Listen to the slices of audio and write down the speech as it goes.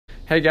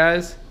Hey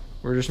guys,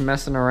 we're just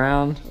messing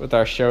around with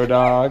our show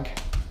dog.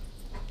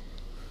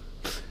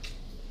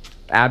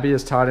 Abby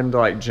has taught him to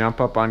like jump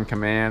up on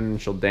command,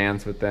 and she'll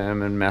dance with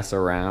them and mess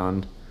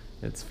around.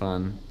 It's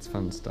fun. It's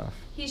fun stuff.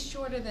 He's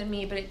shorter than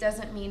me, but it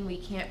doesn't mean we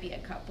can't be a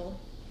couple.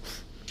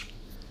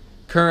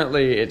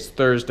 Currently, it's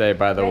Thursday,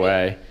 by the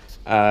way.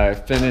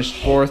 Finished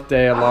 4th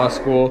day of law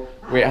school.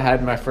 I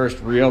had my first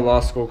real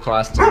law school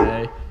class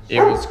today. It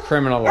was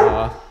criminal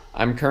law.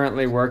 I'm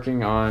currently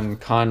working on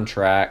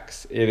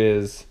contracts. It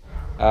is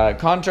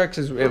contracts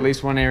is at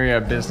least one area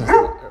of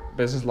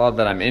business law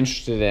that I'm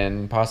interested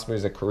in, possibly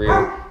as a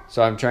career.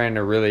 So I'm trying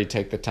to really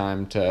take the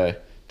time to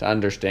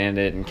understand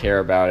it and care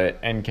about it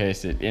in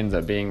case it ends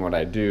up being what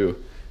I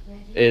do.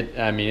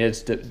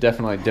 It's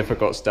definitely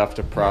difficult stuff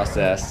to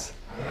process,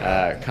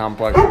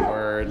 complex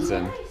words,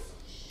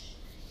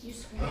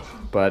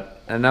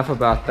 but enough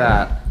about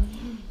that.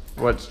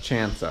 What's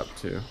Chance up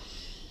to?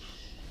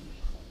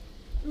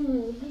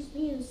 He's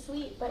being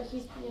sweet, but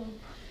he's being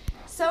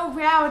so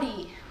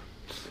rowdy.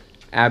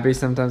 Abby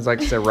sometimes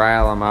likes to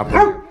rile him up when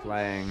you're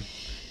playing,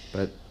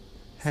 but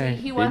hey,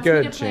 he wants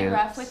me to play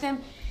rough with him.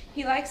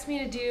 He likes me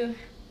to do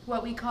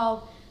what we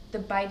call the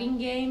biting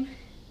game,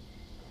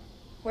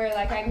 where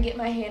like I can get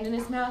my hand in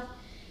his mouth.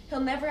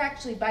 He'll never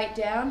actually bite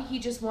down. He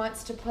just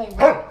wants to play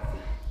rough.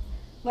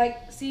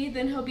 Like, see,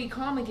 then he'll be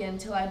calm again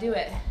until I do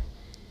it.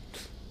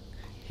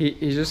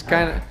 He just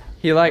kind of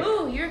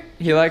Ooh, your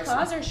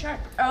claws are sharp.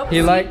 Oh,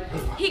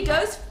 he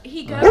goes,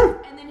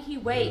 and then he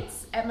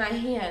waits at my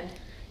hand.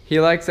 He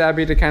likes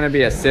Abby to kind of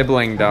be a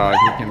sibling dog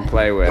he can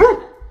play with.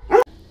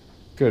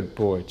 Good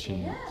boy,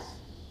 Chance. Yeah.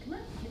 Come on,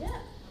 get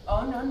up.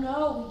 Oh,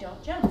 no, we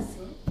don't jump.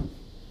 Sit.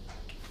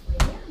 Lay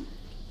down.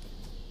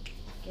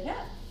 Get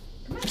up.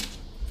 Come on.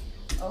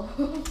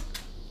 Oh,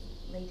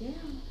 lay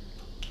down.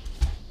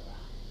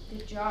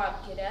 Good job.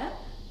 Get up.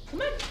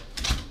 Come on.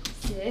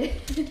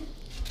 Sit.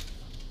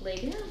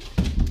 Lay down.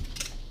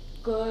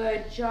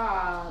 Good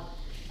job.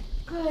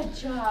 Good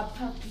job,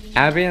 puppy.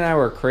 Abby and I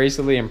were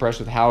crazily impressed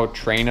with how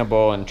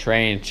trainable and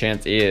trained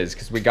Chance is,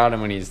 because we got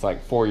him when he's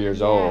like 4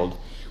 years old.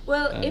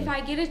 Well, if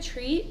I get a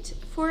treat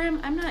for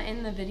him, I'm not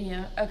in the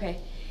video. Okay.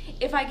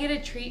 If I get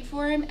a treat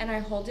for him and I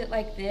hold it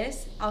like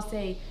this, I'll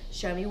say,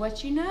 "Show me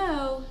what you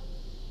know,"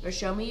 or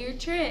 "Show me your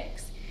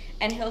tricks,"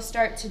 and he'll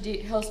start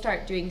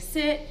doing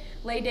sit,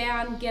 lay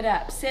down, get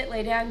up, sit,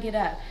 lay down, get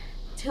up,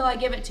 till I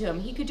give it to him.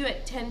 He could do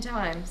it 10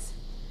 times.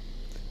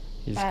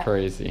 He's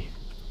crazy.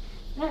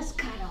 Let's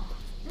cuddle.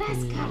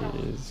 Let's cuddle.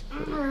 He is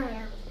crazy.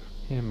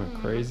 Him a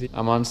crazy.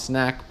 I'm on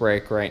snack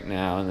break right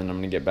now, and then I'm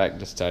gonna get back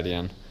to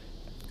studying.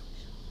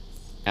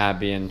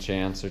 Abby and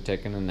Chance are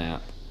taking a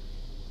nap.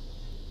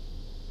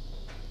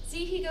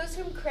 See, he goes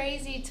from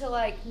crazy to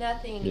like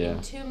nothing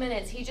in 2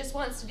 minutes. He just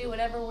wants to do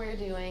whatever we're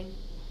doing.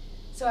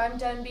 So I'm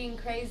done being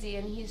crazy,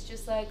 and he's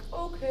just like,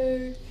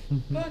 "Okay,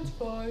 that's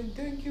fine.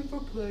 Thank you for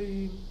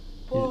playing.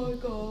 Bye,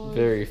 guys."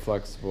 Very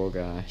flexible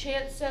guy.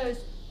 Chance says,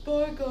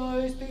 "Bye,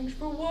 guys. Thanks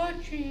for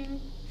watching.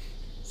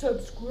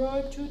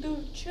 Subscribe to the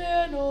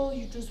channel.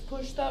 You just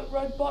push that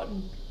red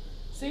button.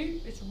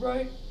 See? It's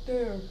right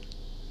there.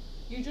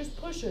 You just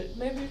push it.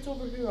 Maybe it's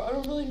over here. I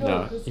don't really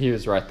know." No, he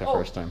was right the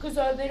first time. Because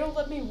they don't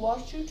let me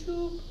watch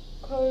YouTube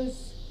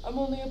because I'm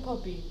only a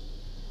puppy.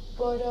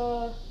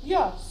 But,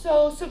 yeah.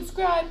 So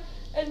subscribe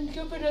and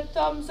give it a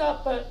thumbs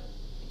up, but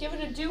give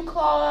it a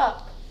claw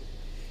up.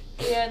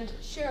 And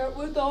share it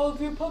with all of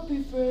your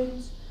puppy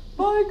friends.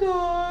 Bye,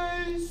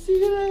 guys. See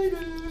you later.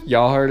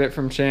 Y'all heard it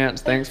from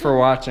Chance. Thanks for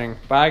watching.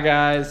 Bye,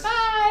 guys.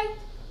 Bye.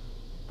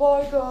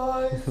 Bye,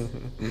 guys.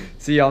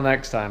 See y'all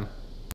next time.